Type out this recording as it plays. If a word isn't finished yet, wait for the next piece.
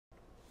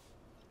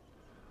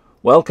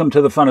Welcome to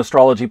the Fun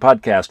Astrology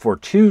Podcast for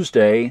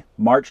Tuesday,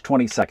 March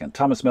 22nd.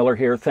 Thomas Miller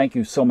here. Thank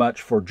you so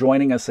much for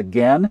joining us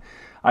again.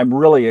 I'm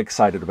really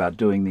excited about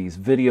doing these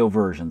video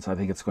versions. I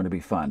think it's going to be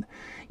fun.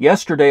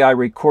 Yesterday, I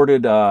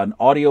recorded an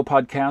audio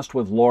podcast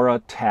with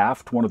Laura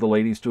Taft, one of the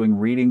ladies doing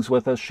readings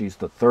with us. She's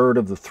the third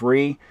of the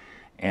three,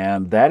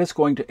 and that is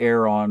going to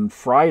air on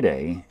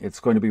Friday.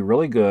 It's going to be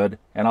really good,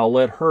 and I'll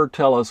let her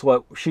tell us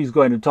what she's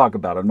going to talk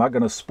about. I'm not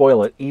going to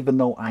spoil it, even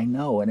though I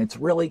know, and it's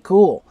really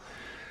cool.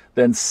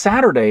 Then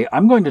Saturday,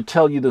 I'm going to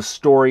tell you the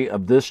story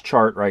of this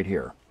chart right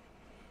here.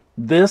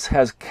 This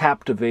has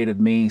captivated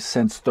me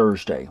since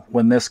Thursday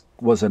when this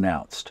was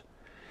announced.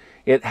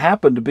 It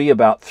happened to be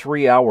about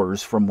 3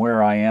 hours from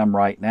where I am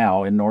right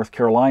now in North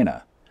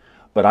Carolina.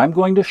 But I'm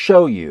going to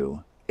show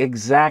you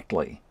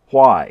exactly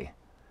why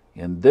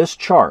in this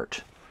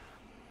chart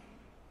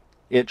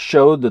it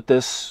showed that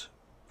this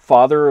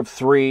father of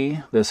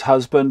three, this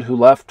husband who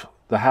left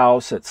the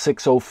house at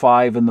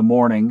 6:05 in the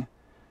morning,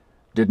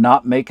 did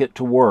not make it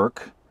to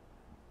work,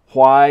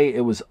 why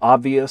it was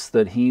obvious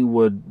that he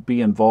would be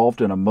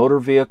involved in a motor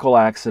vehicle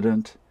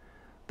accident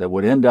that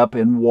would end up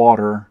in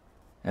water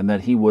and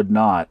that he would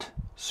not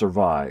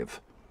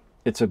survive.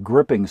 It's a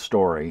gripping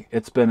story.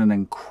 It's been an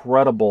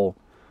incredible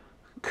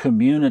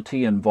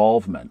community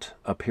involvement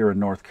up here in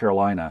North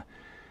Carolina.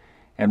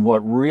 And what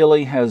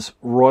really has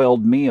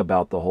roiled me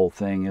about the whole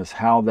thing is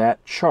how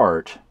that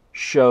chart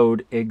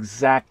showed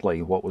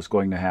exactly what was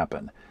going to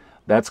happen.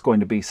 That's going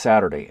to be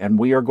Saturday. And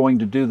we are going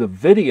to do the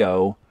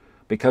video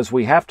because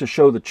we have to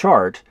show the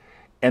chart,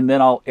 and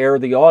then I'll air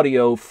the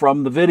audio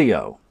from the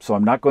video. So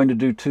I'm not going to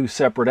do two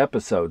separate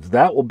episodes.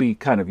 That will be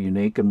kind of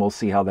unique, and we'll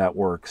see how that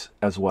works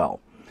as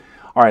well.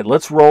 All right,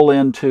 let's roll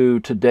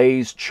into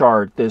today's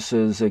chart. This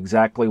is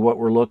exactly what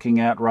we're looking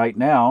at right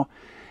now.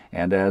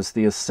 And as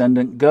the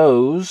ascendant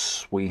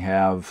goes, we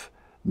have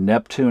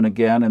Neptune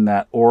again in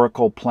that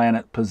oracle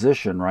planet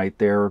position right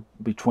there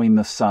between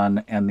the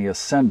sun and the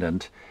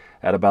ascendant,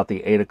 at about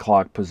the 8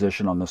 o'clock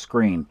position on the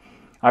screen.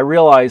 I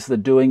realize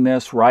that doing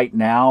this right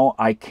now,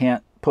 I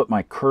can't put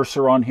my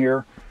cursor on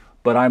here,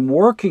 but I'm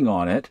working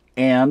on it,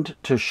 and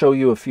to show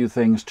you a few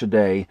things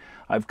today,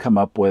 I've come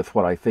up with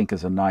what I think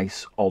is a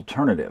nice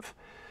alternative.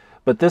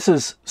 But this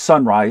is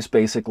sunrise,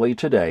 basically,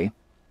 today,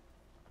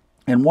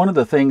 and one of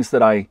the things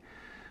that I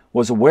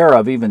was aware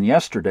of even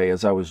yesterday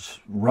as I was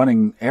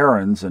running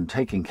errands and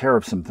taking care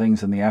of some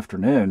things in the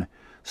afternoon,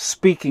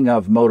 speaking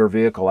of motor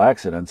vehicle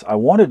accidents, I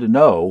wanted to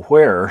know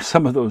where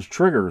some of those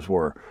triggers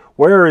were.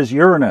 Where is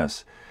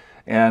Uranus?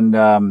 And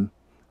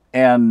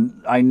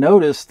I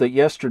noticed that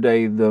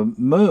yesterday the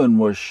moon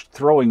was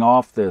throwing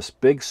off this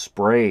big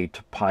spray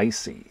to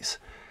Pisces.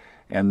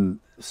 And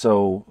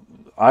so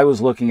I was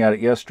looking at it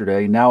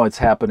yesterday. Now it's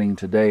happening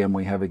today, and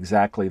we have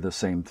exactly the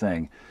same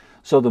thing.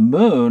 So the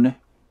moon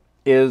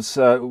is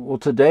will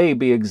today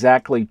be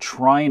exactly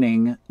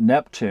trining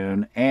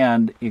Neptune,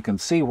 and you can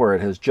see where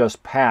it has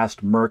just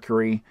passed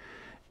Mercury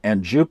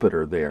and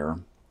Jupiter there,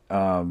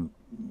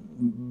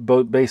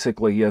 both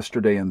basically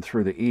yesterday and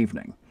through the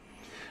evening.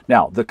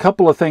 Now, the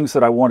couple of things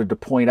that I wanted to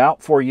point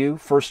out for you,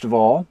 first of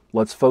all,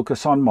 let's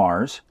focus on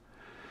Mars.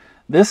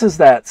 This is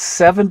that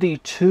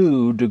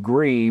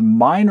 72-degree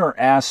minor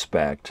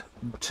aspect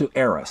to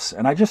Eris,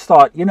 and I just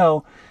thought,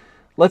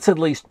 let's at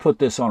least put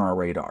this on our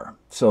radar.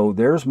 So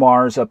there's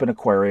Mars up in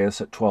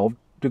Aquarius at 12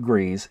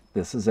 degrees.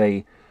 This is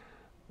a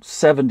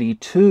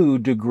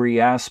 72-degree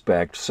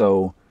aspect.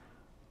 So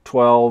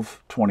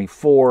 12,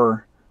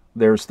 24,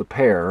 there's the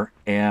pair.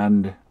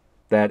 And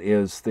that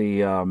is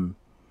the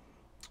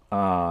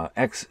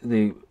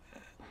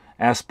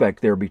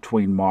aspect there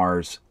between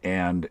Mars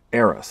and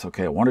Eris.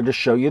 Okay, I wanted to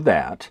show you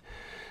that.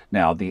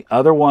 Now, the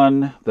other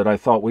one that I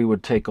thought we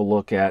would take a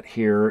look at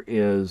here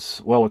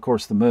is, well, of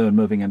course, the moon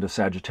moving into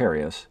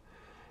Sagittarius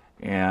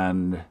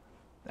and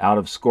out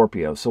of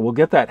Scorpio. So we'll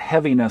get that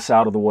heaviness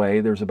out of the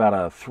way. There's about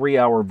a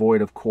 3-hour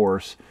void, of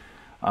course.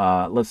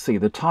 Let's see,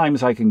 the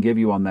times I can give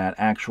you on that,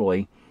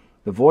 actually.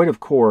 The void, of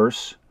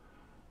course,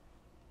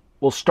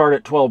 will start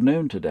at 12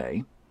 noon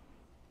today,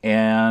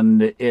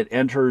 and it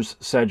enters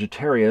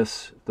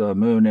Sagittarius. The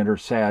moon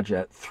enters Sag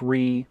at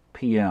 3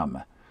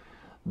 p.m.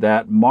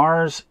 That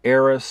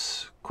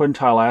Mars-Eris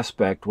quintile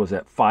aspect was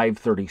at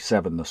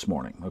 5:37 this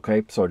morning,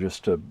 okay? So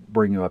just to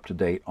bring you up to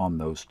date on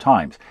those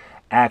times.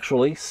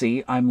 Actually,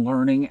 see, I'm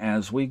learning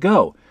as we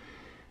go.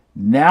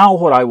 Now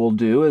what I will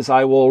do is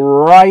I will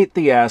write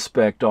the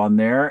aspect on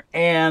there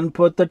and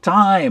put the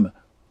time.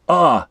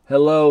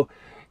 Hello.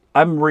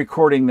 I'm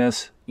recording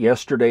this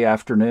yesterday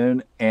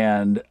afternoon,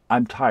 and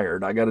I'm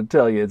tired. I got to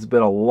tell you, it's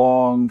been a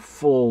long,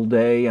 full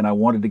day, and I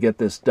wanted to get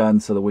this done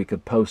so that we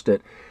could post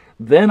it.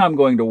 Then I'm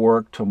going to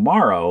work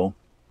tomorrow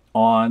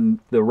on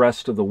the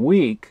rest of the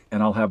week,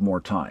 and I'll have more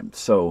time.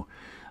 So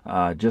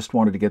just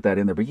wanted to get that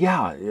in there. But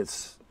yeah,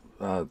 it's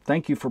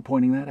thank you for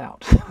pointing that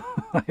out.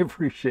 I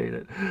appreciate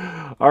it.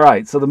 All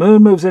right, so the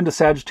moon moves into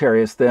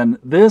Sagittarius. Then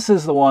this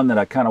is the one that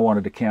I kind of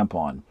wanted to camp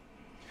on,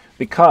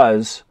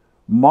 because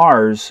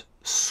Mars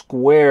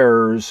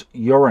squares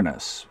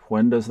Uranus.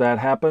 When does that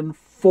happen?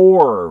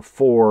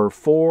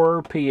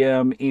 4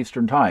 p.m.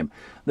 Eastern Time.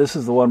 This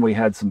is the one we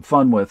had some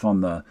fun with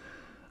on the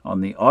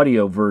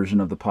audio version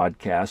of the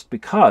podcast,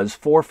 because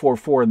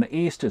 444 in the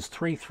East is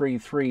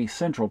 333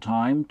 Central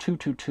Time,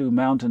 222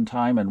 Mountain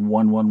Time, and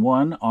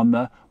 111 on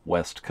the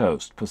West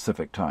Coast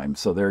Pacific Time.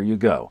 So there you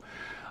go.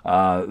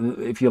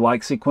 If you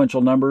like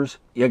sequential numbers,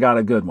 you got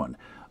a good one.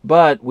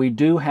 But we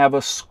do have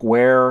a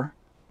square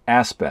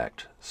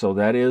aspect. So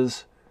that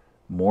is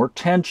more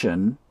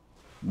tension,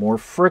 more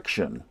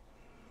friction.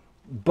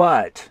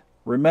 But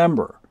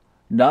remember,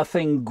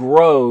 nothing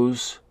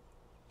grows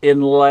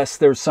unless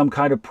there's some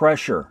kind of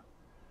pressure.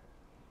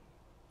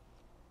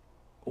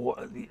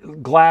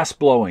 Glass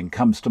blowing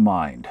comes to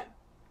mind.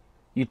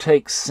 You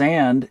take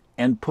sand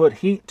and put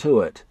heat to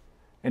it,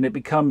 and it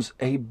becomes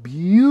a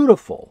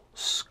beautiful,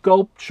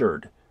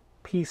 sculptured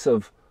piece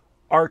of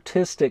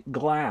artistic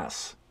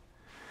glass.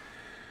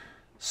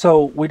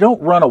 So we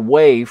don't run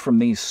away from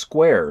these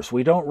squares.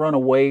 We don't run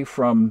away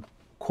from,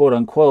 quote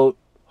unquote,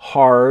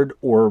 hard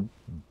or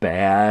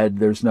bad.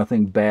 There's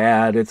nothing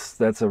bad.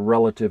 That's a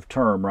relative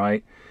term,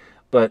 right?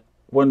 But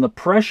when the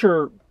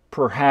pressure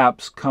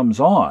perhaps comes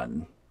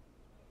on,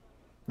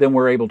 then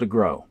we're able to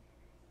grow.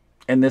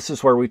 And this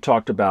is where we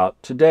talked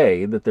about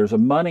today that there's a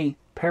money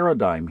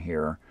paradigm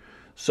here.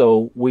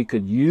 So we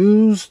could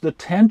use the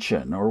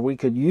tension, or we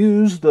could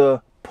use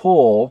the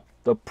pull,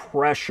 the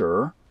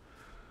pressure,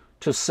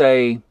 to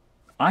say,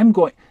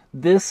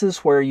 this is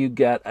where you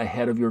get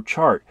ahead of your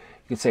chart.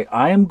 You could say,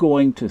 I am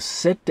going to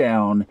sit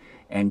down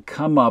and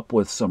come up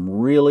with some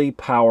really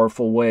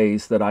powerful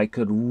ways that I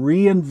could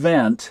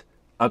reinvent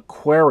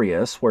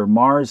Aquarius, where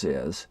Mars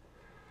is,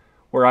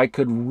 where I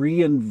could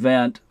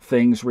reinvent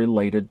things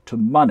related to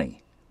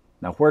money.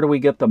 Now, where do we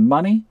get the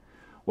money?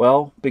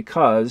 Well,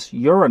 because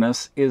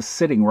Uranus is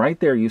sitting right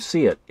there, you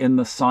see it, in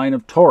the sign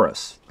of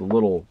Taurus, the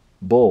little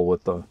bull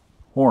with the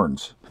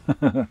horns.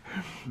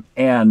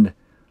 And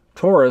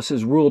Taurus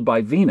is ruled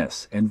by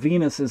Venus, and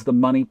Venus is the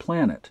money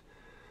planet.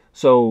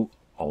 So,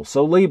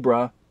 also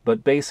Libra,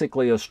 but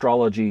basically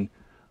astrology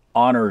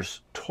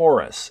honors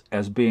Taurus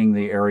as being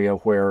the area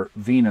where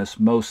Venus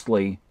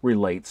mostly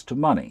relates to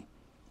money.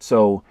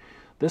 So,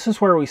 this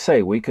is where we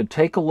say we could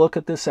take a look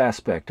at this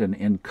aspect, and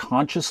in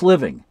conscious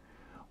living,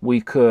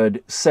 we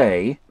could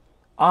say,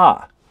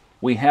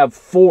 we have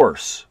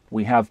force,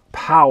 we have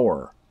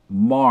power,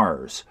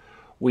 Mars,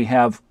 we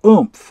have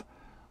oomph.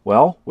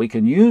 Well, we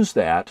can use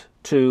that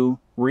to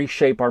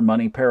reshape our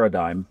money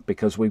paradigm,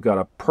 because we've got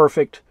a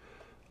perfect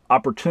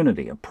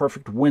opportunity, a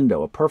perfect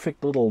window, a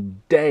perfect little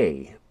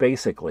day,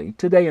 basically.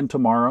 Today and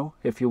tomorrow,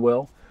 if you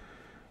will.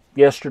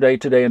 Yesterday,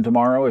 today, and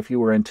tomorrow, if you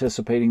were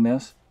anticipating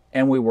this.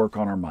 And we work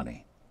on our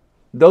money.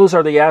 Those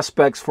are the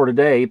aspects for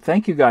today.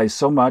 Thank you guys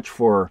so much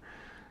for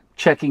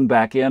checking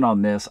back in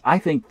on this. I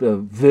think the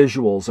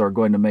visuals are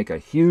going to make a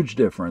huge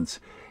difference,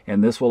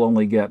 and this will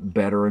only get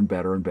better and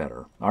better and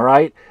better. All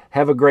right?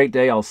 Have a great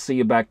day. I'll see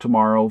you back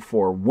tomorrow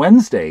for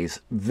Wednesday's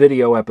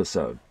video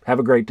episode. Have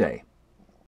a great day.